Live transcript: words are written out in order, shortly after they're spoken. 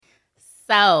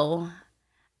So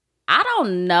I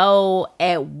don't know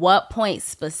at what point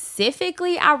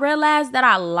specifically I realized that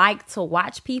I like to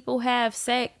watch people have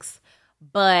sex,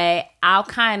 but I'll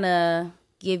kind of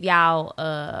give y'all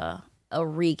a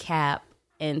recap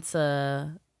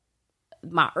into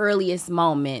my earliest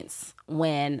moments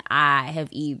when I have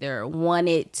either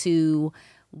wanted to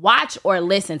watch or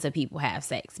listen to people have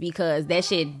sex, because that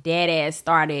shit dead ass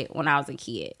started when I was a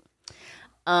kid.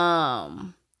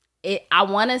 I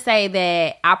want to say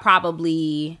that I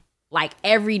probably, like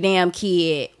every damn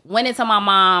kid, went into my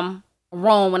mom's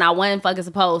room when I wasn't fucking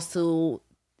supposed to,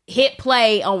 hit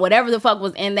play on whatever the fuck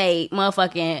was in they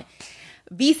motherfucking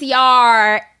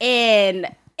VCR,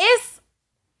 and it's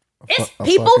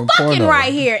people fucking porno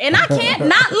right here, and I can't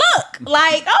not look.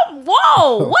 Like, oh,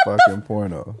 whoa, what the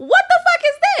porno? What the fuck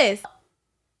is this?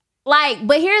 Like,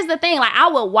 but here's the thing, like, I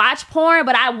would watch porn,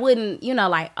 but I wouldn't,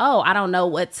 like, oh, I don't know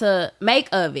what to make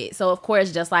of it. So, of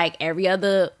course, just like every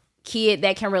other kid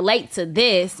that can relate to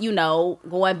this,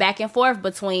 going back and forth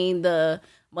between the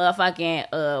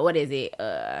motherfucking, what is it?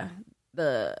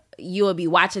 You would be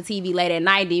watching TV late at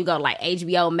night, then you go to like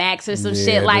HBO Max or some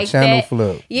shit like that. Channel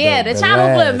flip. Yeah, the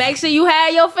channel flip. Make sure you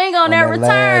have your finger on that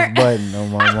return button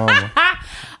on my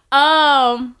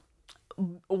mama.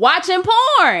 Watching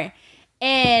porn.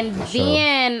 And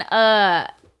then I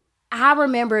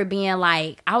remember being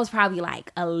like, I was probably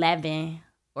like 11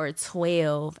 or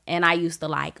 12, and I used to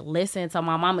like listen to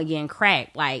my mama getting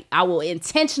cracked. Like, I will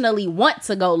intentionally want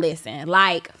to go listen.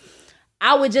 Like,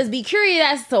 I would just be curious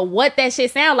as to what that shit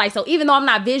sound like. So even though I'm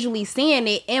not visually seeing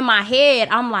it in my head,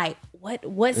 I'm like, what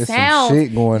There's sound? Some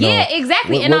shit going on. Yeah,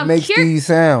 exactly. What makes these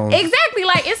sounds? Exactly.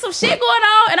 Like, it's some shit going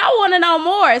on, and I want to know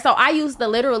more. So I used to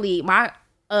literally,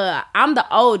 I'm the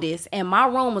oldest, and my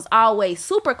room was always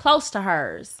super close to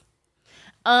hers.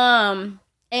 And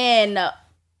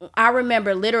I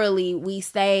remember literally we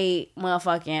stayed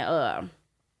motherfucking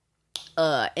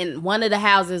in one of the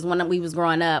houses when we was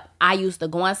growing up. I used to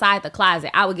go inside the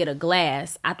closet. I would get a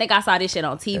glass. I think I saw this shit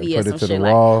on TV or some shit.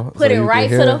 Like, put it right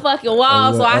to the fucking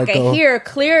wall so I could hear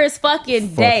clear as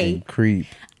fucking day. Fucking creep.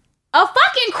 A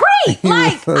fucking creep.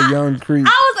 Like, a young creep.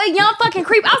 I was a young fucking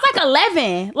creep. I was like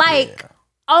 11. Like,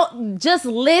 just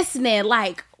listening.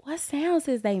 Like, what sounds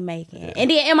is they making? Yeah. And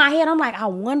then in my head, I'm like, I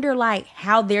wonder like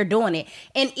how they're doing it.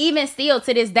 And even still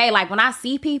to this day, like when I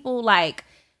see people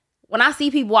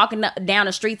walking down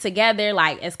the street together,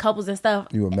 like as couples and stuff,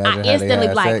 you imagine I instantly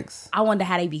how they like, sex? I wonder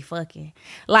how they be fucking.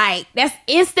 Like, that's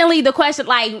instantly the question.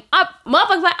 Like,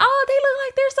 motherfuckers like, oh, they look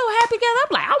like they're so happy together.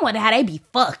 I'm like, I wonder how they be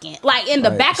fucking. Like, in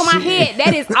the back of my head,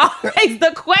 that is always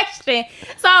the question.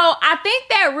 So I think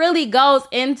that really goes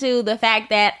into the fact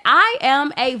that I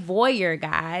am a voyeur,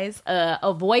 guys.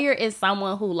 A voyeur is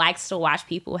someone who likes to watch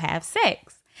people have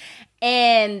sex.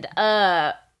 And,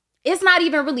 it's not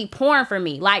even really porn for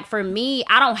me. Like, for me,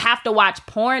 I don't have to watch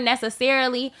porn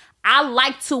necessarily. I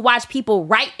like to watch people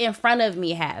right in front of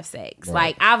me have sex. Right.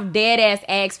 Like, I've dead ass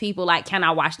asked people, like, can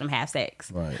I watch them have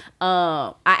sex? Right.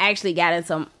 I actually got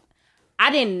into... I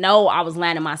didn't know I was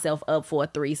lining myself up for a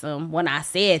threesome when I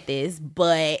said this,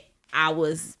 but I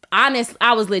was honest.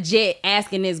 I was legit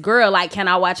asking this girl, like, can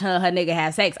I watch her nigga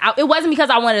have sex? It wasn't because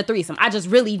I wanted a threesome. I just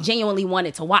really genuinely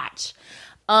wanted to watch.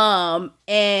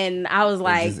 And I was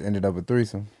like, it just ended up a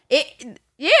threesome. It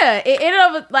ended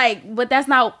up like, but that's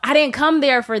not, I didn't come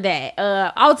there for that.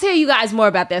 I'll tell you guys more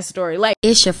about that story. Like,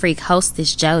 it's your freak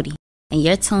hostess, Jody, and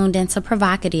you're tuned into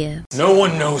Provocative. No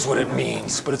one knows what it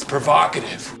means, but it's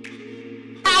provocative.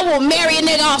 I will marry a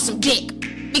nigga off some dick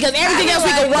because everything else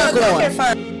we can work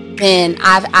on. And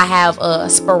I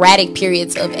have sporadic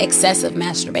periods of excessive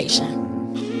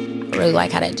masturbation. I really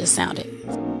like how that just sounded.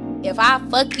 If I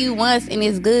fuck you once and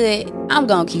it's good, I'm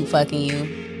gonna keep fucking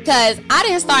you. Because I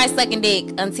didn't start sucking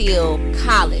dick until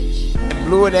college.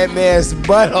 Blew in that man's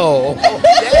butthole.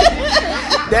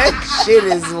 that shit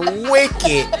is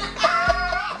wicked.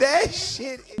 That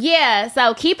shit. Yeah,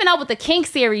 so keeping up with the kink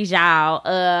series,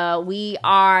 y'all, we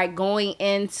are going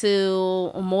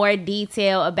into more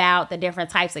detail about the different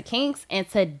types of kinks. And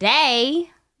today,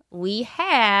 we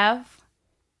have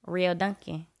Real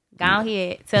Duncan. Go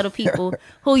ahead, tell the people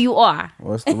who you are.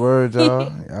 What's the word,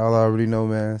 y'all? Y'all already know,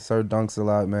 man. Sir Dunks a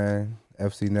lot, man.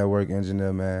 FC Network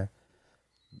engineer, man.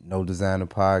 No Designer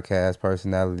podcast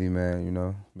personality, man. You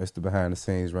know, Mr. Behind the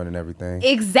Scenes running everything.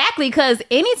 Exactly, because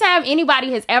anytime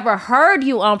anybody has ever heard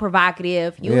you on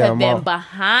Provocative, you have been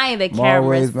behind the camera.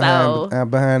 Always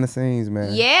behind the scenes,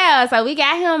 man. Yeah, so we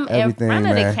got him in front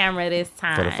of the camera this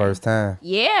time. For the first time.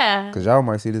 Yeah. Because y'all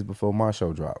might see this before my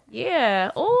show drop. Yeah.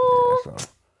 Ooh. Yeah, so.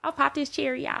 I'll pop this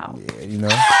cherry, y'all. Yeah, you know.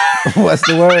 What's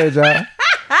the word, y'all?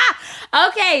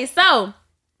 Okay, so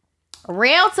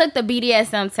Rail took the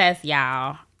BDSM test,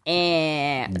 y'all.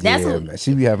 And that's what man.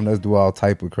 She be having us do all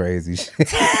type of crazy shit.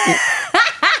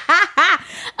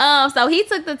 So he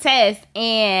took the test,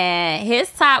 and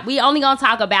his top, we only gonna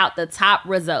talk about the top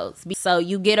results. So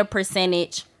you get a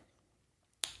percentage,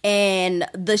 and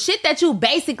the shit that you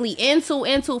basically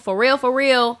into for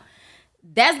real,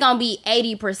 that's gonna be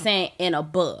 80% and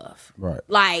above. Right.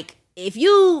 Like, if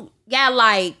you got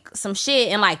like some shit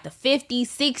in like the 50s,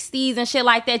 60s and shit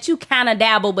like that, you kind of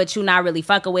dabble, but you not really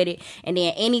fucking with it. And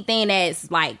then anything that's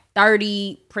like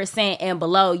 30% and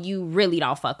below, you really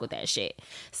don't fuck with that shit.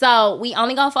 So we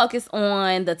only gonna focus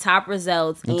on the top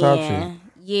results.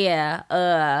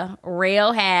 Yeah,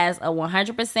 Rail has a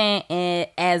 100%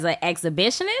 as an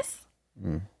exhibitionist.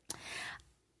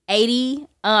 80,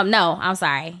 no, I'm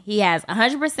sorry. He has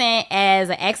 100% as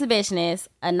an exhibitionist,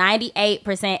 a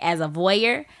 98% as a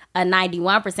voyeur, a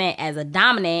 91% as a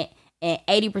dominant, and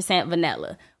 80%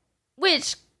 vanilla.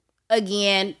 Which,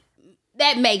 again,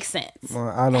 that makes sense. Well,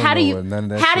 I don't know what none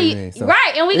of that shit means. So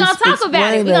right, and we're going to talk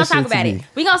about it. We're going to talk about it. Me.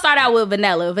 We're going to start out with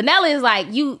vanilla. Vanilla is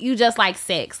like, you just like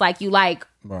sex. Like, you like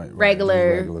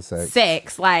regular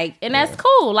sex. Like, and that's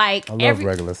cool. Like, I love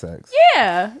regular sex.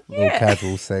 Yeah. Little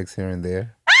casual sex here and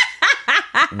there.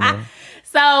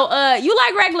 So you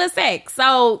like regular sex,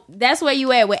 so that's where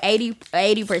you at with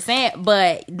 80%,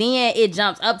 but then it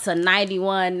jumps up to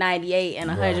 91, 98, and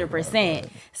 100%. Right.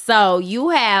 So you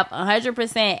have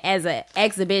 100% as an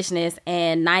exhibitionist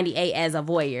and 98 as a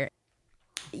voyeur.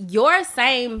 Your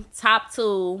same top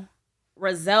two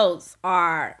results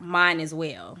are mine as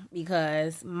well,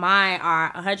 because mine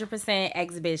are 100%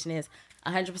 exhibitionist,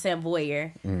 100%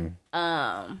 voyeur.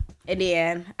 And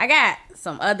then I got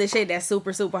some other shit that's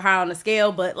super, super high on the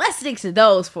scale, but let's stick to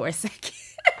those for a second.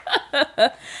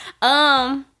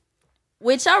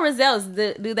 With your results,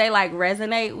 do they like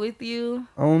resonate with you?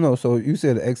 I don't know. So you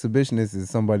said an exhibitionist is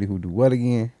somebody who do what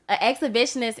again? An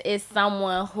exhibitionist is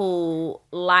someone who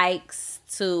likes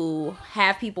to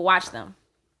have people watch them.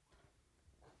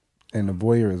 And the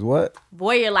voyeur is what?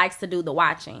 Voyeur likes to do the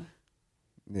watching.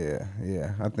 Yeah.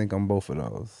 I think I'm both of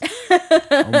those.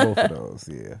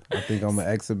 Yeah. I think I'm an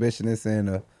exhibitionist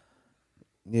and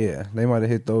they might have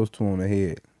hit those two on the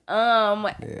head.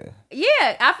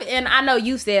 Yeah. And I know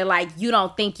you said like you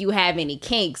don't think you have any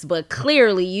kinks, but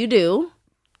clearly you do.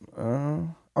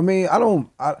 I mean, I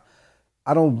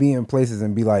don't be in places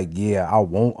and be like, yeah, I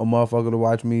want a motherfucker to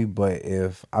watch me, but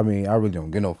I really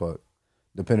don't get no fuck,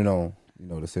 depending on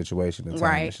the situation, the time,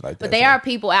 right? And shit like that. But there are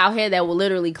people out here that will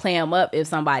literally clam up if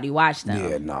somebody watched them.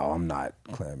 Yeah, no, I'm not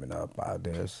clamming up.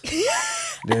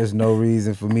 There's no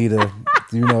reason for me to,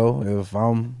 if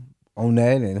I'm on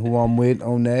that and who I'm with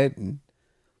on that, and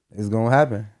it's gonna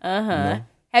happen.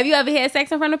 Have you ever had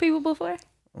sex in front of people before?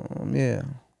 Yeah.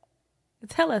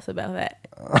 Tell us about that.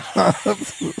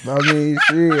 I mean,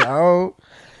 shit, I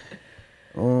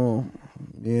don't.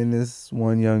 Me and this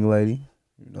one young lady,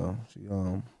 she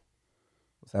was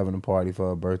having a party for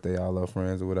her birthday. All her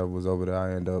friends or whatever was over there.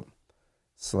 I end up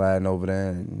sliding over there,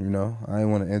 and I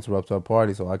didn't want to interrupt her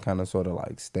party, so I kind of sort of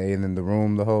like stayed in the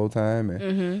room the whole time.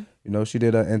 And she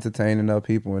did her entertaining her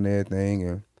people and everything,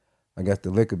 and I guess the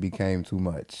liquor became too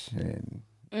much, and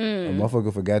a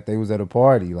motherfucker forgot they was at a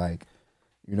party. Like,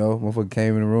 motherfucker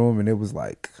came in the room and it was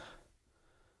like,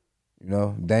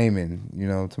 Damon,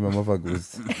 to my motherfucker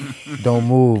was, don't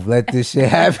move, let this shit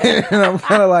happen. And I'm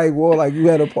kind of like, well, like you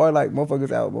had a party, like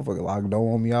motherfuckers out, motherfucker locked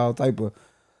door on me, all type of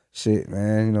shit,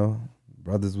 man.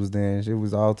 Brothers was there and shit,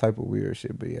 was all type of weird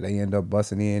shit. But yeah, they end up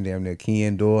busting in, damn near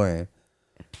keying door and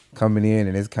coming in,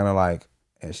 and it's kind of like,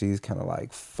 and she's kind of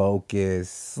like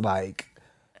focused, like,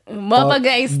 motherfucker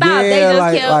ain't stopped. Yeah, they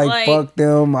just kept like fuck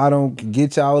them. I don't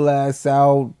get y'all ass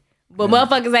out. But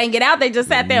motherfuckers ain't get out. They just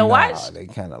sat there and watched. They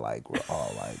kind of like were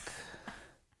all like,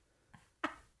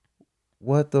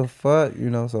 what the fuck,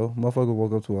 So motherfucker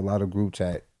woke up to a lot of group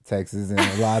chat texts and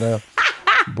a lot of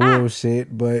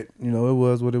bullshit. But it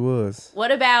was what it was.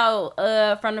 What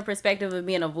about from the perspective of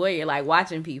being a voyeur, like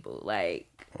watching people? Like,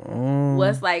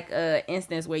 what's like a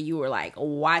instance where you were like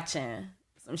watching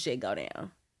some shit go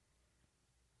down?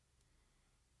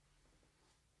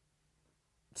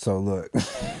 So look,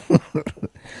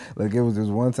 it was this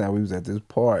one time we was at this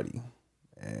party,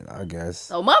 and I guess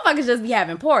so motherfuckers just be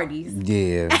having parties.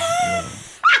 Yeah.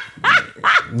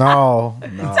 No.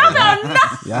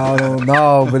 Y'all don't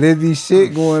know, but it be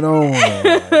shit going on.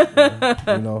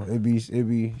 Like, it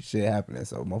be shit happening.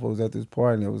 So motherfuckers was at this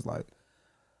party, and it was like,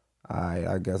 alright,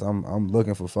 I guess I'm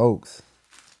looking for folks.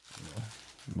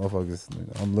 Motherfuckers,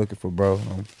 I'm looking for bro.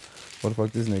 What the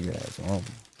fuck this nigga at? So I'm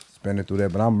spinning through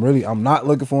that, but I'm not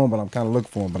looking for him, but I'm kind of looking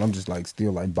for him, but I'm just like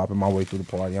still like bopping my way through the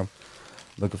party. I'm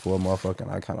looking for a motherfucker,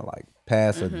 and I kind of like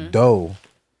pass a dough,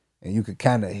 and you could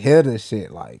kind of hear the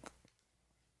shit like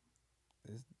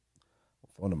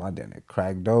one of my damn that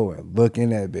crack dough and look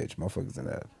in that bitch, motherfuckers in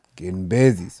there getting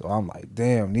busy. So I'm like,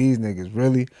 damn, these niggas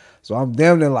really. So I'm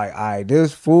damn near like, all right,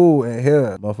 this fool in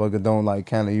here, motherfucker don't like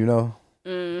kind of, you know,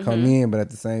 come in, but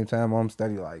at the same time, I'm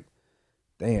steady like,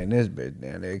 damn, this bitch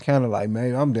down there. Kind of like,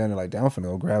 man, I'm down there like, damn, I'm finna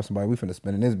go grab somebody. We finna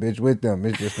spin in this bitch with them.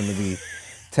 It's just finna be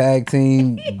tag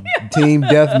team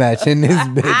deathmatch in this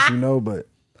bitch, you know. But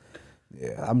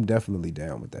yeah, I'm definitely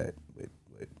down with that. With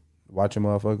watching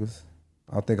motherfuckers.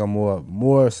 I think I'm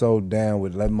more so down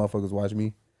with letting motherfuckers watch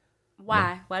me.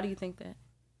 Why? Why do you think that?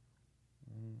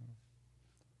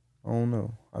 I don't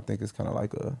know. I think it's kind of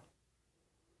like a,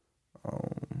 I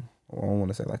don't want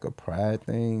to say like a pride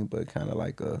thing, but kind of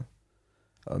like a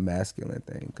masculine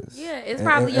thing. Cause, yeah, it's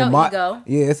probably your ego.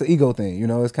 Yeah, it's an ego thing. You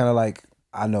know, it's kind of like,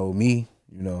 I know me,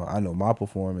 you know, I know my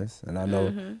performance, and I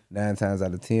know 9 times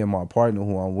out of 10, my partner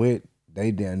who I'm with,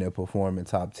 they down there performing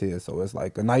top tier. So it's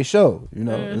like a nice show, you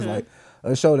know. It's like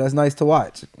a show that's nice to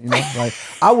watch, you know. Like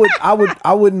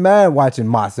I wouldn't mind watching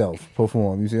myself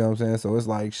perform. You see what I'm saying? So it's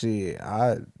like shit.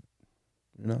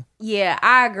 You know? Yeah,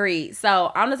 I agree.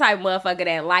 So I'm the type of motherfucker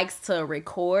that likes to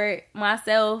record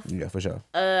myself. Yeah, for sure.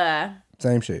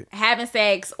 Same shit. Having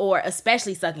sex or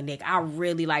especially sucking dick. I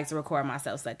really like to record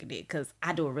myself sucking dick because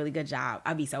I do a really good job.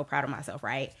 I'd be so proud of myself,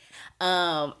 right?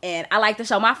 And I like to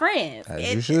show my friends.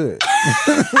 As you should.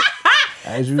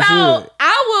 As you so should.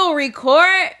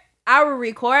 I will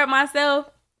record myself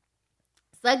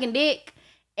sucking dick,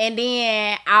 and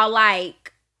then I'll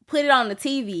like put it on the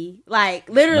TV, like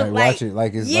literally, like watch it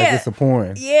like it's a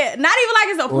porn. Yeah, not even like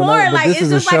it's a porn. Like it's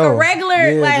just like a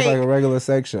regular, like it's like a regular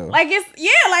sex show. Like it's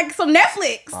like some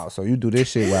Netflix. Oh, so you do this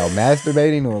shit while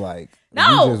masturbating, or like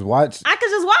no? You just watch. I could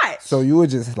just watch. So you would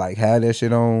just like have that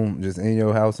shit on just in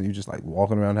your house, and you just like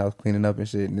walking around the house cleaning up and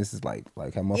shit. And this is like how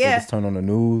motherfuckers turn on the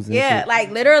news. And shit.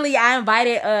 Like literally, I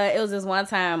invited. It was this one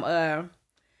time.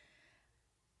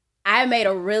 I made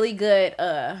a really good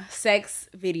sex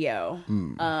video.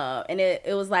 And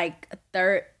it was like a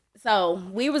third. So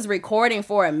we was recording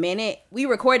for a minute. We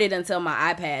recorded until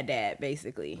my iPad died,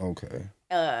 basically. Okay.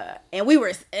 And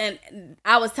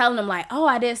I was telling them like, oh,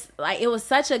 it was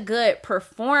such a good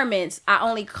performance. I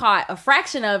only caught a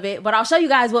fraction of it, but I'll show you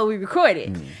guys what we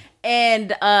recorded.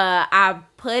 And I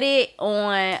put it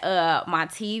on my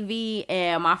TV,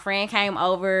 and my friend came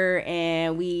over,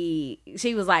 and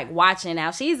she was like watching.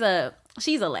 Now she's a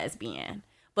lesbian,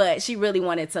 but she really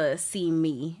wanted to see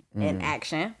me in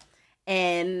action,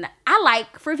 and I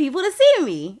like for people to see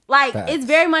me. Like it's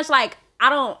very much like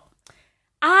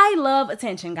I love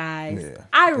attention, guys. Yeah.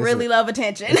 I really love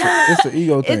attention. It's an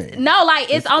ego thing.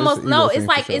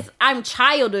 I'm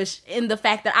childish in the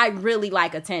fact that I really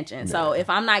like attention. Yeah. So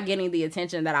if I'm not getting the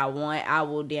attention that I want, I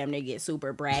will damn near get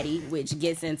super bratty, which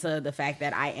gets into the fact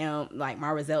that I am, like,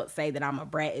 my results say that I'm a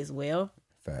brat as well.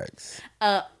 Facts.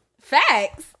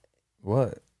 Facts?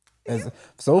 What?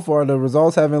 So far, the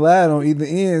results haven't lied on either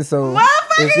end, so...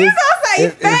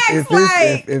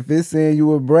 If it's saying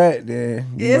you a brat,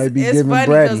 then you might be giving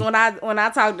bratty. It's funny because when I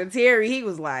talked to Terry, he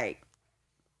was like,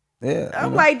 "Yeah."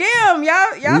 I'm like, "Damn,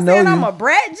 y'all saying I'm a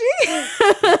brat, G?"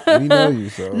 We know you,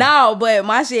 so no, but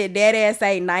my shit dead ass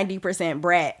say 90%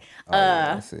 brat.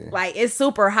 Like it's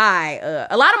super high.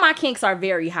 A lot of my kinks are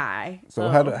very high. So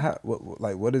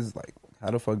what is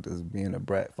how the fuck does being a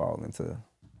brat fall into?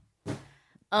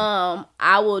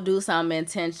 I will do something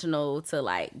intentional to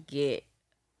like get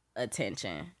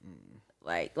attention,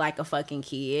 like a fucking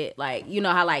kid. Like, you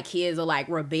know how like kids will like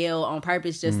rebel on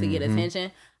purpose just to get attention.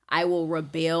 I will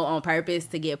rebel on purpose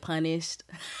to get punished.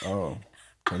 Oh,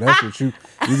 so that's what you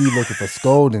be looking for,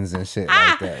 scoldings and shit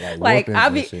like that, like I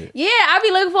be shit. Yeah, I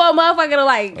be looking for a motherfucker to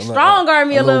like strong arm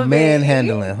me a little bit,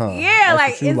 manhandling, huh? Yeah,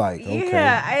 that's like what you okay.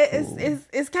 Yeah,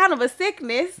 it's kind of a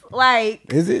sickness.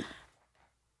 Like, is it?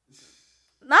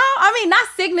 No, I mean, not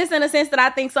sickness in the sense that I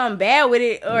think something bad with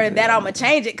it or that I'm going to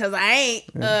change it, because I ain't.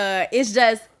 It's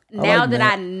just now that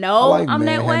I know I'm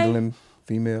that way.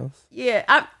 Females.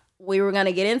 Yeah. We were going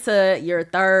to get into your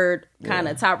third kind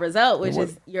of top result, which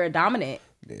is you're a dominant.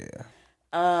 Yeah.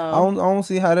 I don't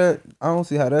see how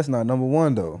that's not number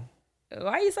one, though.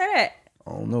 Why you say that?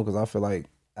 I don't know, because I feel like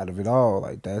out of it all,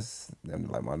 like that's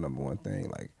like my number one thing.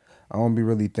 Like, I don't be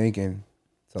really thinking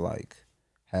to like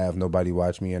have nobody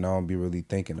watch me, and I don't be really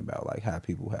thinking about like how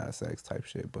people have sex type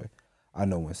shit. But I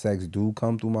know when sex do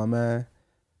come through my mind,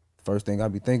 first thing I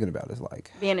be thinking about is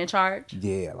like being in charge.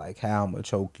 Yeah, like how I'm gonna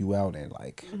choke you out and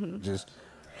like just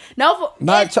choke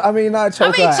her out.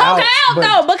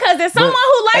 Though, because there's someone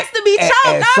who likes to be choked.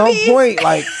 At some point,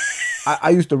 like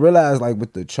I used to realize like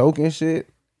with the choking shit,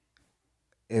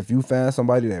 if you find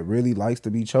somebody that really likes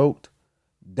to be choked,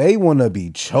 they want to be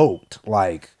choked.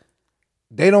 Like,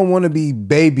 they don't want to be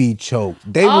baby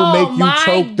choked. They will make you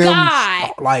choke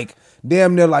them. Like,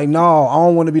 damn, they're like, no, I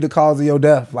don't want to be the cause of your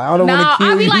death. Like, I don't want to kill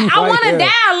you. I'll be like, I want to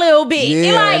die a little bit.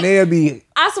 Yeah, like, and they'll be,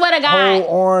 I swear to God,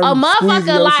 a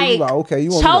motherfucker like okay, you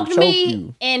want choked me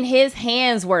me and his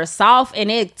hands were soft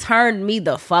and it turned me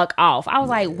the fuck off. I was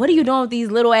like, what are you doing with these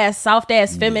little ass, soft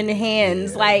ass feminine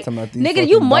hands? Like, nigga,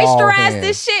 you moisturize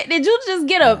this shit? Did you just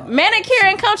get a manicure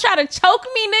and come try to choke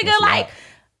me, nigga? Like,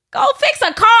 go fix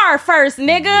a car first,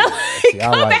 nigga.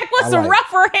 Come back with some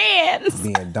rougher hands.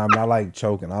 Being dominant. I like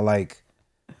choking. I like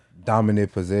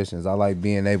dominant positions. I like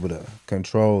being able to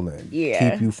control and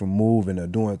keep you from moving or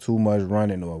doing too much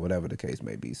running or whatever the case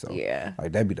may be. So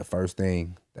like that'd be the first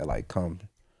thing that like come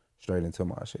straight into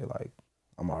my shit. Like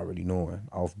I'm already knowing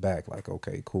off back, like,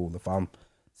 okay, cool. If I'm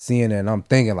seeing it and I'm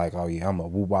thinking like, oh yeah, I'm a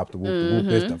whoop wop the whoop the whoop,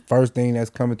 it's the first thing that's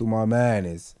coming through my mind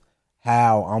is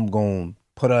how I'm gonna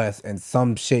put us in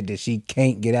some shit that she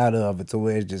can't get out of it to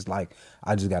where it's just like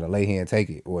I just gotta lay here and take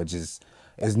it, or just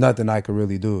it's nothing I could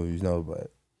really do, you know.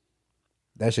 But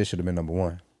that shit should have been number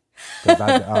one.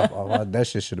 That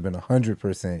shit should have been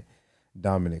 100%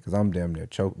 dominant because I'm damn near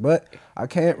choked. But I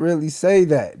can't really say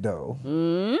that though,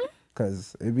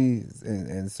 because it be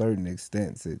in certain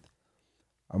extents.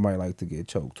 I might like to get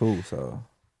choked too. So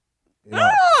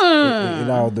it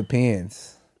all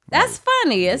depends. That's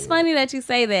funny. It's funny that you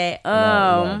say that. It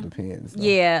all depends. Though.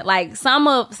 Yeah, like some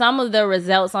of the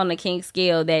results on the kink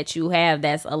scale that you have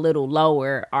that's a little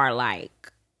lower are like.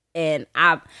 And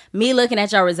me looking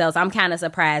at your results, I'm kind of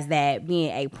surprised that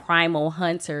being a primal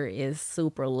hunter is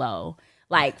super low.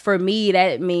 Like for me,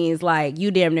 that means like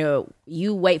you damn near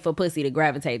you wait for pussy to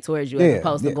gravitate towards you as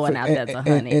opposed to going out there to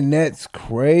hunt it. And that's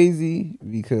crazy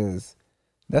because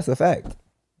that's a fact.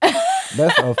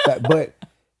 That's a fact. But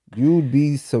you'd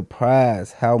be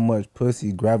surprised how much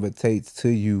pussy gravitates to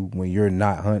you when you're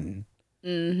not hunting.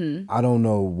 I don't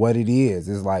know what it is.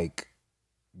 It's like.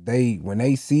 When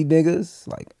they see niggas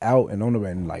like out and on the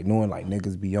and like knowing like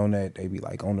niggas be on that, they be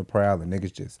like on the prowl and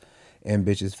niggas just in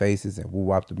bitches' faces and woo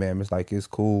wop the bam. It's like it's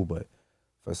cool, but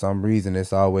for some reason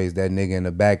it's always that nigga in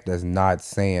the back that's not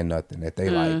saying nothing. That they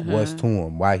like, what's to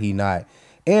him? Why he not?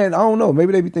 And I don't know,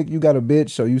 maybe they be thinking you got a bitch,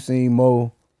 so you seen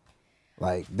more.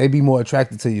 Like, they be more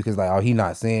attracted to you because, like, oh, he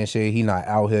not saying shit. He not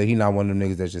out here. He not one of them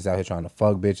niggas that's just out here trying to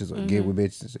fuck bitches or get with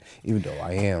bitches. Even though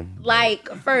I am. Like,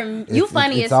 you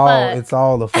funny as fuck. It's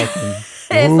all the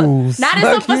fucking rules. Not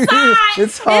as a facade.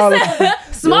 It's all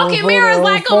smoking mirrors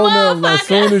like a motherfucker. As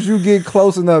soon as you get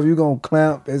close enough, you going to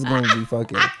clamp. It's going to be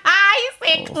fucking. You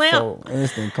said clamp.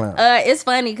 Instant clamp. It's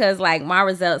funny because, like, my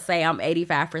results say I'm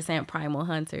 85% primal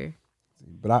hunter.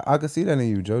 But I can see that in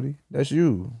you, Jody. That's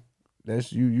you.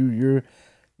 That's you're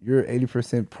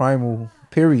 80% primal,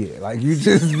 period. Like you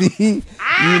just be,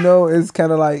 you know, it's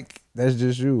kind of like that's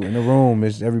just you in the room.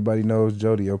 It's everybody knows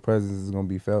Jody. Your presence is gonna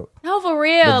be felt. No, for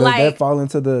real. But does like that fall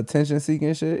into the attention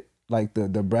seeking shit, like the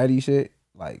bratty shit?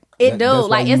 Like it do.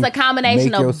 Like it's a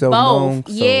combination of both. Known,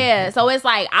 so. Yeah. So it's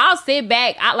like I'll sit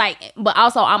back. But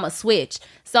also I'm a switch.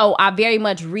 So I very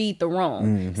much read the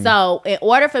room. So in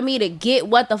order for me to get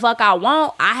what the fuck I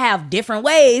want, I have different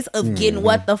ways of getting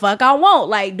what the fuck I want.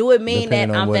 Like, do it mean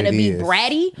that I'm finna be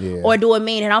bratty, or do it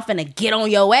mean that I'm finna get on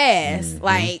your ass?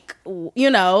 Like, you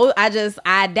know, I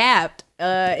adapt.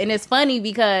 And it's funny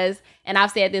because. And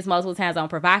I've said this multiple times on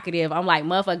Provocative. I'm like,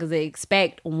 motherfuckers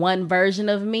expect one version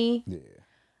of me. Yeah.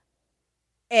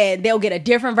 And they'll get a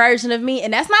different version of me.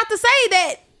 And that's not to say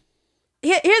that...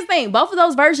 Here's the thing. Both of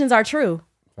those versions are true.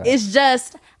 Right. It's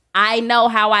just... I know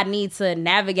how I need to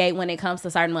navigate when it comes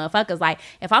to certain motherfuckers. Like,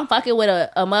 if I'm fucking with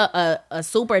a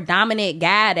super dominant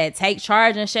guy that take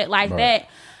charge and shit like that,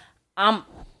 I'm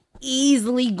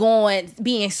easily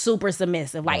being super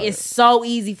submissive. Like, it's so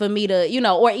easy for me to, you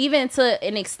know, or even to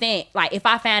an extent, like, if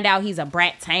I find out he's a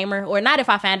brat tamer, or not if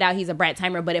I find out he's a brat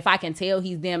tamer, but if I can tell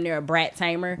he's damn near a brat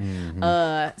tamer,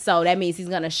 so that means he's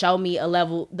gonna show me the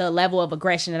level of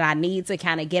aggression that I need to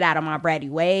kind of get out of my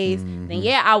bratty ways, then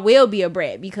yeah, I will be a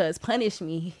brat, because punish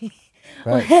me.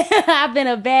 I've been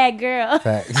a bad girl.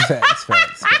 Facts.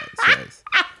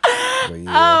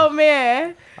 Yeah. Oh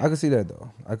man, I can see that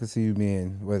though. I can see you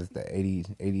being, what is that, 80,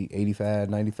 85,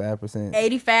 95%?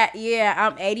 85, yeah,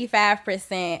 I'm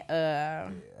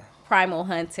 85% primal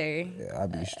hunter. Yeah,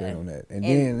 I'd be straight on that. And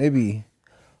then it be,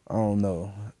 I don't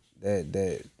know,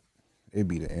 that it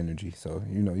be the energy. So,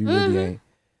 you know, you really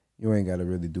ain't got to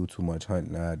really do too much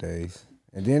hunting nowadays.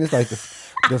 And then it's like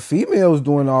the females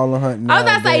doing all the hunting. I was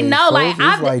about to say no, so like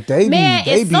it's like they man.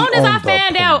 be, As be soon as I on the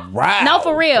found out, prowl, no,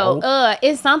 for real, bro.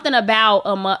 it's something about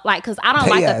like, cause I don't They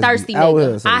like a ass thirsty be out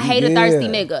here, nigga. so I hate a thirsty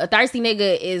yeah. nigga. A thirsty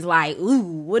nigga is like, ooh,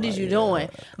 what is you doing?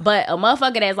 But a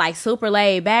motherfucker that's like super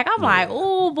laid back, I'm like,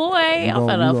 ooh boy, I'm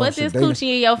finna put this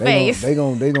coochie in your face. They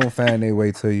gonna find their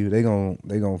way to you. They gonna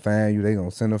find you. They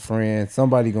gonna send a friend.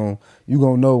 Somebody you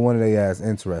gonna know one of their ass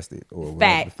interested or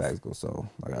whatever the facts go. So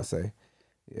like I say.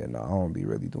 Yeah, no, I don't be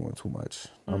really doing too much.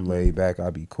 I'm laid back. I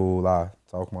be cool. I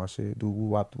talk my shit, do woo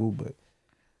wop woo, but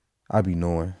I be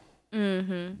knowing.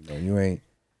 You know, it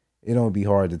don't be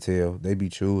hard to tell. They be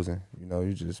choosing. You know,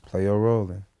 you just play your role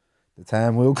and the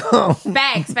time will come.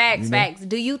 Facts.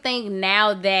 Do you think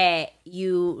now that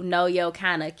you know your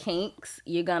kind of kinks,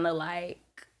 you're gonna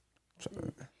like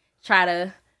try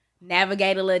to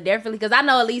navigate a little differently? Because I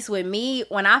know at least with me,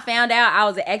 when I found out I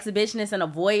was an exhibitionist and a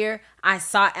voyeur, I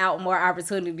sought out more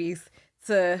opportunities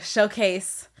to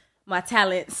showcase my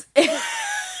talents.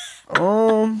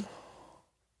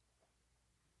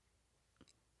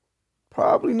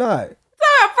 Probably not.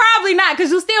 Probably not,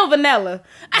 because you're still vanilla.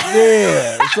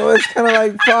 Yeah, so it's kind of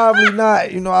like probably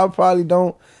not. You know, I probably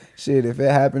don't. Shit, if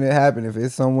it happened, it happened. If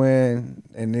it's somewhere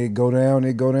and it go down,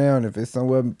 it go down. If it's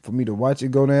somewhere for me to watch it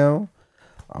go down,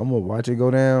 I'm gonna watch it go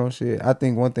down. Shit, I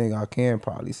think one thing I can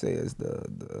probably say is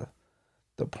the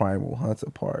primal hunter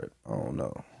part. I don't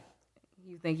know.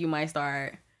 You think you might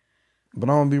start? But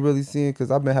I don't be really seeing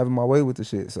because I've been having my way with the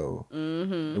shit. So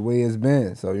the way it's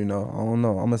been. So you know, I don't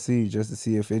know. I'm gonna see just to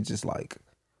see if it just like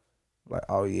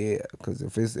oh yeah. Because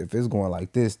if it's going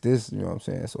like this, you know what I'm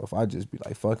saying. So if I just be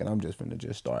like fucking, I'm just finna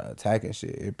just start attacking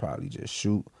shit. It probably just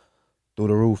shoot through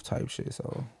the roof type shit.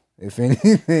 So. If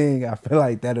anything, I feel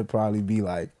like that'd probably be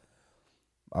like,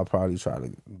 I'll probably try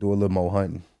to do a little more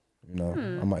hunting. You know,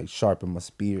 I might sharpen my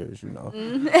spears. You know,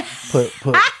 put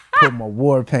my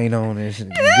war paint on and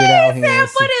get out here. And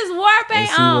put his war paint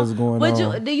see on. What's going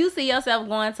on. Do you see yourself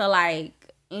going to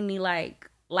like any like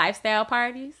lifestyle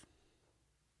parties?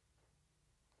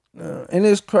 And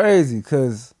it's crazy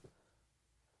because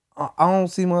I don't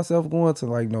see myself going to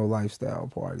like no lifestyle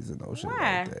parties and no shit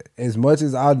like that. As much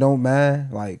as I don't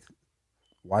mind like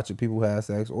watching people have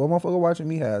sex or motherfucker watching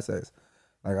me have sex,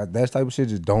 like that type of shit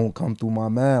just don't come through my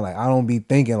mind. Like I don't be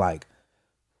thinking like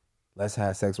let's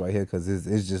have sex right here because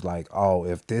it's just like, oh,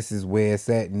 if this is where it's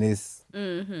at and this,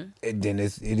 then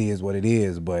it is what it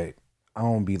is. But I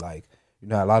don't be like, you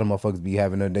know, a lot of motherfuckers be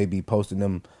they be posting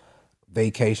them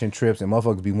vacation trips and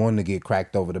motherfuckers be wanting to get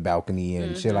cracked over the balcony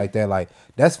and shit like that. Like,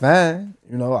 that's fine.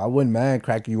 You know, I wouldn't mind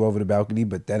cracking you over the balcony,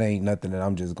 but that ain't nothing that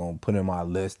I'm just gonna put in my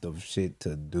list of shit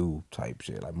to do type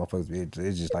shit. Like, motherfuckers,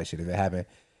 it's just like shit. If it happened,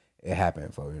 it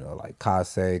happened for, you know, like car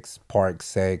sex, park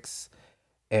sex,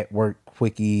 at work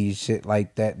quickie, shit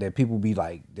like that people be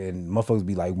like, then motherfuckers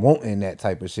be like wanting that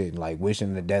type of shit and like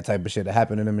wishing that type of shit to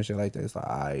happen to them and shit like that. It's like,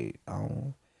 I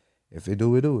don't, if it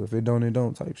do, it do. If it don't, it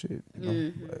don't type shit. You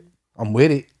know? But I'm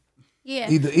with it. Yeah.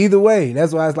 Either way.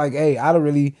 That's why it's like, hey, I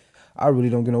really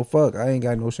don't get no fuck. I ain't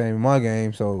got no shame in my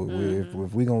game. So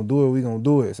if we gonna do it, we gonna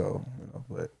do it. So, you know,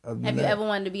 but have you ever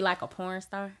wanted to be like a porn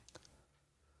star?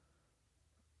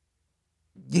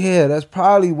 Yeah, that's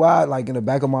probably why, like, in the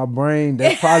back of my brain,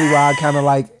 that's probably why I kind of,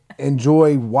 like,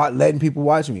 enjoy letting people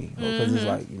watch me. Because it's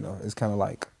like, you know, it's kind of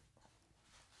like...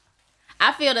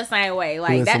 I feel the same way.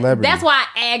 Like, that's why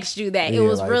I asked you that. Yeah, it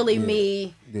was like, really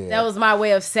me. Yeah. That was my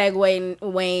way of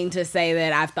segueing to say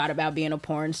that I've thought about being a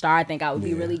porn star. I think I would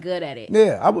be really good at it.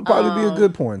 Yeah, I would probably be a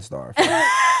good porn star.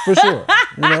 For sure.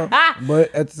 You know?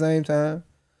 But at the same time,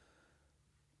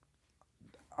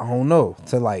 I don't know.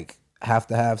 To, like... have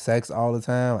to have sex all the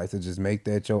time, like to just make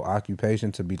that your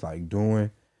occupation to be like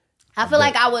doing. I feel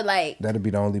like I would like. That'd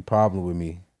be the only problem with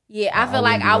me. Yeah, I feel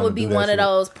like I would be one of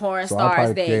those porn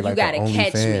stars that you gotta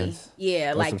catch me.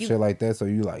 Yeah, like some shit like that. So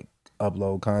you like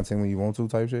upload content when you want to,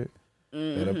 type shit.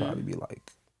 That'd probably be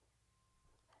like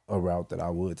a route that I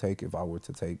would take if I were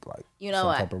to take like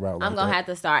some type of route. I'm gonna have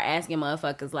to start asking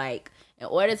motherfuckers like, in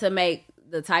order to make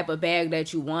the type of bag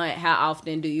that you want, how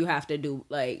often do you have to do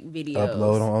like videos?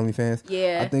 Upload on OnlyFans?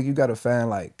 Yeah. I think you gotta find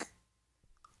like,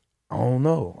 I don't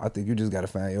know. I think you just gotta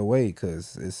find your way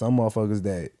because it's some motherfuckers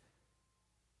that.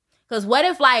 Because what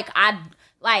if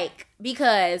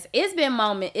because it's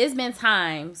been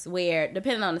times where,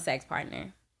 depending on the sex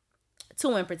partner,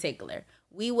 two in particular,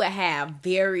 we would have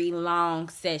very long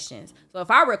sessions. So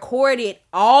if I recorded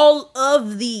all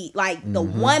of the the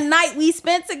one night we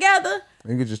spent together,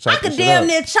 you could just chop I could damn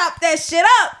near chop that shit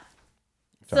up.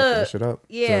 Chop that shit up.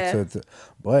 Yeah.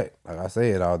 But like I say,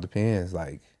 it all depends.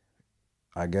 Like,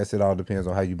 I guess it all depends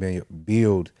on how you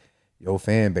build your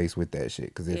fan base with that shit.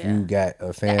 Because if you got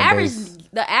a fan base,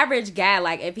 the average guy,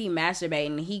 like if he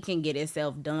masturbating, he can get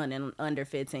himself done in under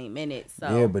 15 minutes.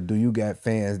 So yeah, but do you got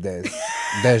fans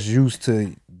that's used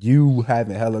to you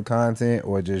having hella content,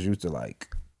 or just used to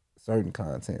like certain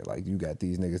content? Like you got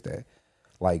these niggas that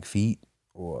like feet,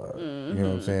 or you know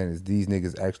what I'm saying? Is these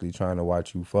niggas actually trying to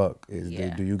watch you fuck? Do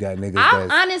you got niggas that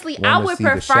honestly, I would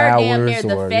prefer damn near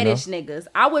the fetish niggas.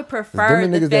 I would prefer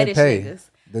the fetish niggas.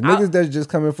 The niggas that's just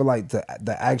coming for like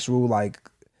the actual like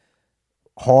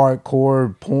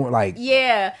hardcore porn, like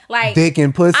like dick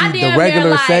and pussy, the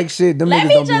regular sex shit. Them let niggas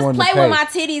me don't just be play to with my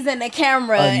titties in the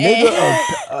camera.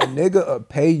 A nigga will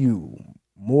pay you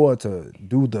more to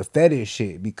do the fetish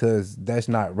shit because that's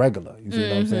not regular. You see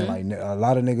what I'm saying? Like a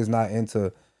lot of niggas not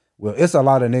into. Well, it's a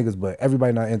lot of niggas, but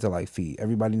everybody not into like feet.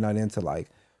 Everybody not into like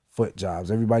foot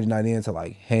jobs. Everybody not into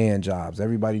like hand jobs.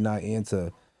 Everybody not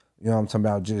into. You know what I'm talking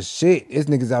about? Just shit. It's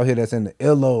niggas out here that's in the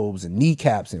earlobes and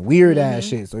kneecaps and weird ass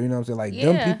shit. So you know what I'm saying? Like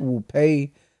them people will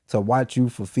pay to watch you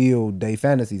fulfill their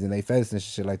fantasies and their fetishes and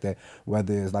shit like that.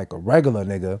 Whether it's like a regular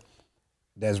nigga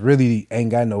that's really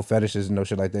ain't got no fetishes and no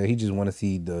shit like that. He just want to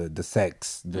see the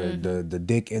sex, the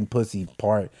dick and pussy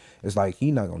part. It's like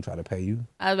he not gonna try to pay you.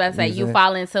 I was about to say you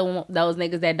fall into those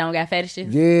niggas that don't got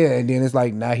fetishes. Yeah, and then it's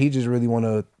like now he just really want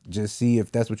to just see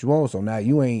if that's what you want. So now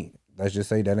you ain't. Let's just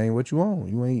say that ain't what you want.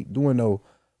 You ain't doing no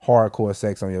hardcore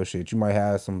sex on your shit. You might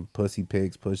have some pussy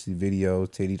pics, pussy videos,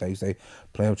 titties, like you say,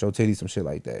 playing with your titties, some shit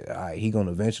like that. All right, he gonna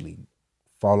eventually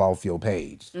fall off your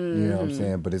page. You know what I'm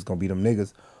saying? But it's gonna be them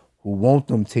niggas who want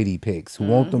them titty pics, who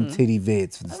want them titty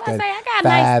vids. I got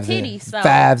nice titties, so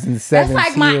fives and sevens.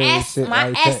 That's like my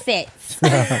assets.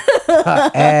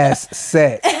 Ass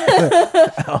set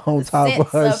on top of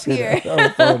her shit.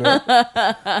 Yeah,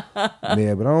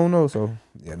 but I don't know. So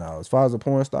as far as a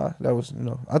porn star, that was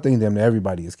I think damn near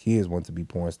everybody as kids want to be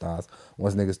porn stars.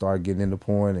 Once niggas start getting into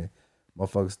porn and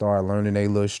motherfuckers start learning their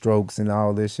little strokes and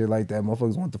all this shit like that,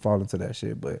 motherfuckers want to fall into that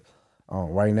shit. But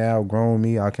right now, grown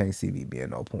me, I can't see me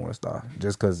being no porn star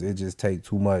just because it just take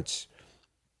too much.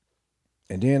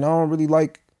 And then I don't really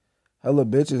like hella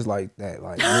bitches like that.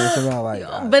 Like, you know what I'm saying?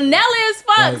 Like, vanilla as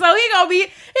fuck, like, so he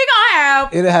gonna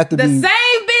have it'll have to the be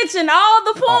same bitch in all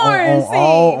the porn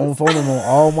scenes. On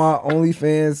all my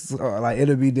OnlyFans, like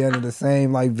it'll be down to the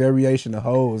same like variation of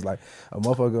hoes. Like a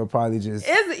motherfucker will probably just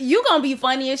you gonna be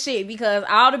funny as shit because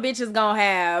all the bitches gonna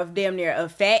have damn near a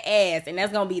fat ass, and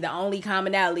that's gonna be the only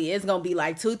commonality. It's gonna be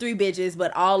like 2-3 bitches,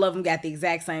 but all of them got the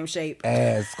exact same shape.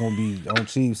 Ass gonna be on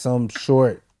cheap, some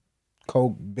short.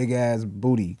 Coke, big ass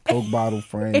booty, Coke bottle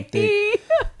frame thick.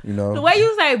 The way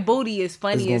you say booty is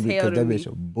funny as hell to that me. bitch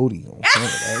a booty.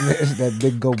 That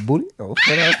big go booty. Oh,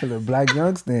 shut up for the black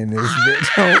youngster in this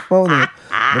bitch. But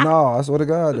no, I swear to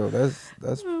God though,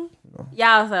 that's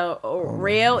y'all. So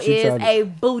real is a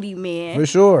booty man for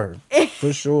sure.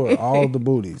 All the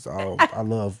booties. I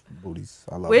love booties.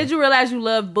 I love. Where'd you realize you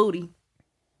love booty?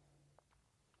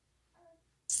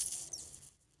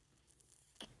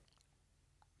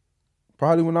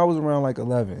 Probably when I was around like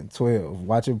 11, 12,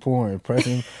 watching porn,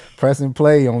 pressing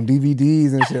play on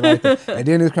DVDs and shit like that. And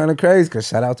then it's kind of crazy because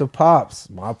shout out to Pops.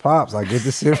 My Pops, I get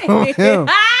the shit from him.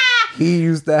 He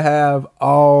used to have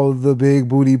all the big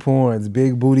booty porns,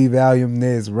 big booty volume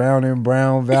this, round and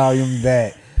brown volume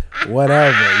that,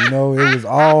 whatever. It was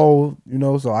all,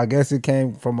 so I guess it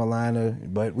came from a line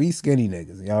of, but we skinny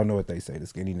niggas. Y'all know what they say. The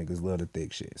skinny niggas love the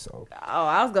thick shit. So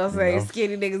I was going to say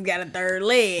skinny niggas got a third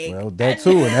leg. Well, that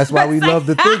too. And that's why we love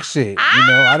the thick shit.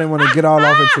 I didn't want to get all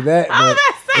off into that, but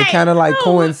it kind of like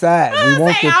coincides. We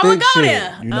want the thick shit.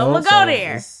 I'm going to go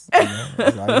there. It's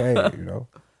like, hey,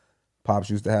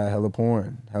 Pops used to have hella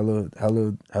porn,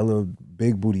 hella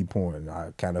big booty porn.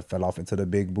 I kind of fell off into the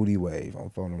big booty wave.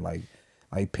 I'm phoning like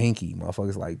Pinky,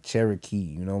 motherfuckers like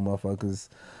Cherokee, motherfuckers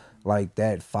like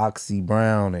that Foxy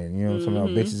Brown, and what I'm talking about,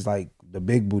 bitches like the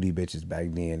big booty bitches back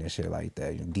then and shit like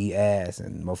that, D-ass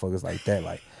and motherfuckers like that.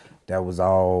 Like that was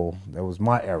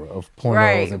my era of pornos,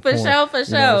 right? And for porn, sure.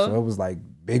 So it was like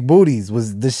big booties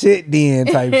was the shit then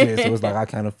type shit. So it was like I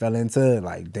kind of fell into it.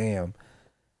 Like damn.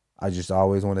 I just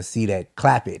always want to see that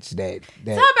clappage. That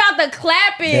talk about the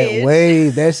clappage. That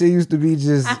wave. That shit used to be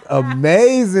just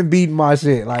amazing beating my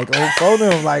shit. Like on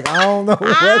phone, like I don't know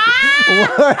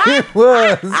what it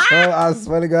was. So I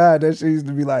swear to God, that shit used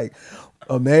to be like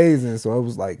amazing. So it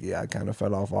was like, I kind of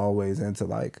fell off always into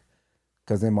like,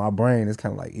 because in my brain it's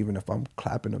kind of like, even if I'm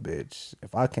clapping a bitch,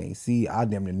 if I can't see, I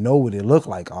damn near know what it look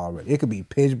like already. It could be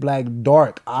pitch black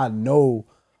dark. I know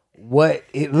what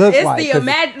it looks like.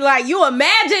 It's like you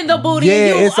imagine the booty.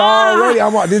 Yeah, it's already.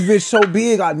 This bitch so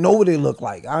big. I know what it look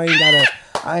like. I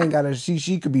ain't gotta.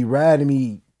 She could be riding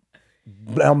me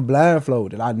I'm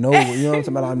blindfolded. I know, you know what I'm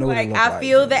talking about? I know what it Like, look I like.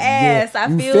 feel the ass. I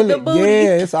you feel the it. booty.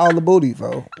 Yeah, it's all the booty,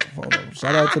 folks.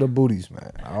 Shout out to the booties,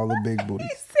 man. All the big booties.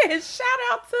 He said, shout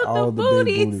out to All the the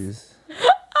big booties. booties.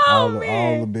 Oh, All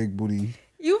man. the big booty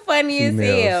You funny females.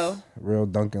 as hell. Real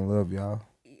Dunkin' love, y'all.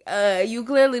 You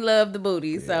clearly love the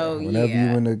booty, so Whenever you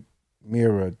yeah. in the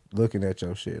mirror looking at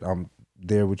your shit, I'm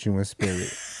there with you in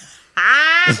spirit.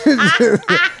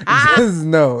 Just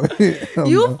know.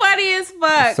 You funny as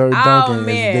fuck. Sir Duncan oh, is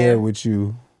man. there with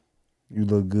you. You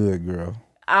look good, girl.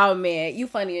 Oh man, you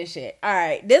funny as shit. All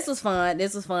right, this was fun.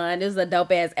 This was a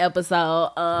dope ass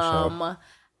episode. Sure.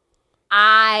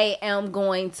 I am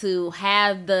going to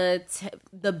have the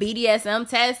BDSM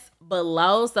test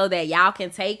below so that y'all can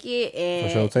take it and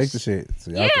For sure, take the shit.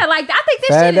 So y'all yeah, like I think this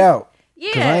find shit is, out.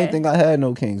 yeah. Cause I ain't think I had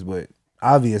no kings, but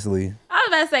obviously. I was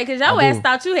about to say, because your ass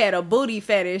thought you had a booty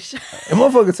fetish. A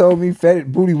motherfucker told me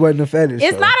booty wasn't a fetish.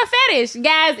 It's not a fetish,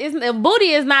 guys.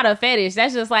 Booty is not a fetish.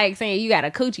 That's just like saying you got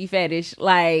a coochie fetish.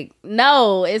 Like,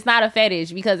 no, it's not a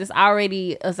fetish because it's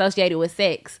already associated with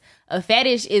sex. A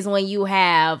fetish is when you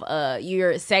have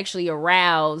you're sexually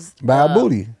aroused by a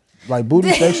booty. Like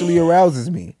booty sexually arouses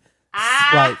me.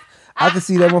 Like I can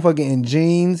see that motherfucker in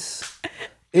jeans.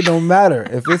 It don't matter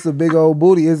if it's a big old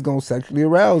booty. It's gonna sexually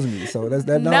arouse me. So that's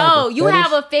that. No, like you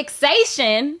have a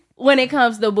fixation when it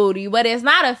comes to booty, but it's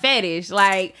not a fetish.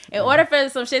 Like in order for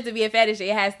some shit to be a fetish,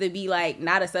 it has to be like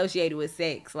not associated with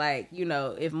sex. Like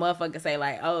if motherfuckers say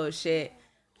like, oh shit,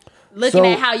 looking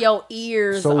at how your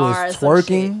ears are. Is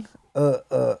twerking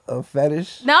a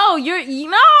fetish? No, you just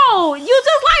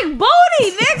like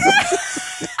booty,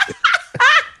 nigga.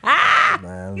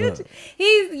 Man, look.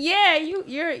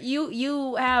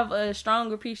 You have a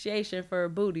strong appreciation for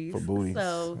booties.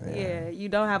 So yeah, you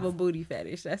don't have a booty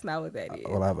fetish. That's not what that is.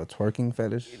 Well, I have a twerking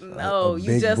fetish. No, a you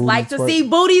big just booty like to twerk. see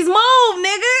booties move,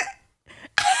 nigga.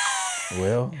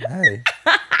 Well, hey.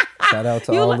 Shout out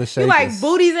to all the shakers. You like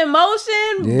booties in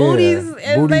motion, Yeah.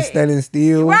 booties standing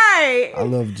still. Right. I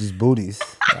love just booties.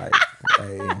 Like,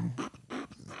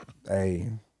 hey.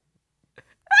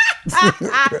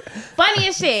 Funny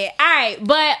as shit. All right,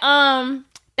 but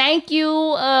thank you,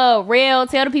 Real.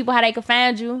 Tell the people how they can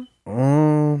find you.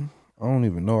 I don't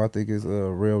even know. I think it's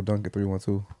Real Duncan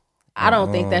 312. I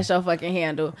don't think that's your fucking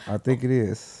handle. I think it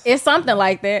is. It's something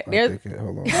like that.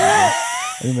 Hold on. Let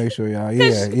me make sure y'all. Yeah,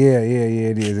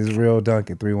 it is. It's Real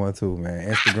Duncan 312,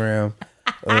 man. Instagram,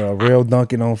 Real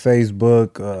Duncan on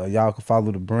Facebook. Y'all can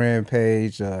follow the brand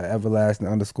page,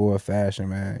 everlasting_fashion,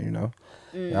 man. You know,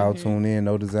 y'all tune in.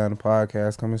 No Designer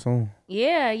Podcast coming soon.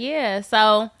 Yeah.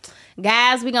 So,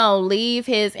 guys, we gonna leave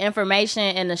his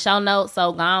information in the show notes.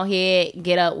 So go ahead,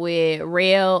 get up with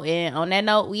Real, and on that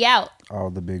note, we out.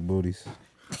 All the big booties.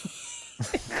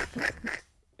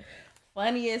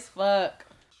 Funny as fuck.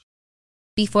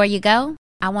 Before you go,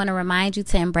 I want to remind you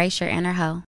to embrace your inner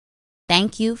hoe.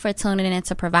 Thank you for tuning in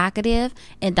to Provocative,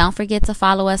 and don't forget to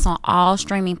follow us on all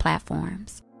streaming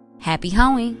platforms. Happy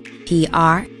hoeing.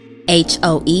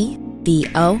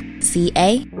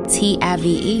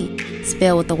 PRHOEVOCATIVE.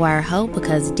 Spell with the word hoe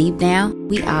because deep down,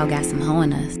 we all got some hoe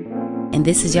in us. And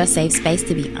this is your safe space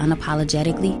to be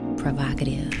unapologetically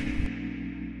provocative.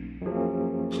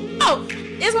 Oh,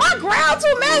 is my growl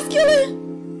too masculine?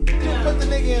 Put the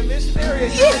nigga in missionary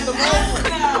in the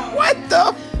moment. What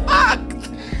the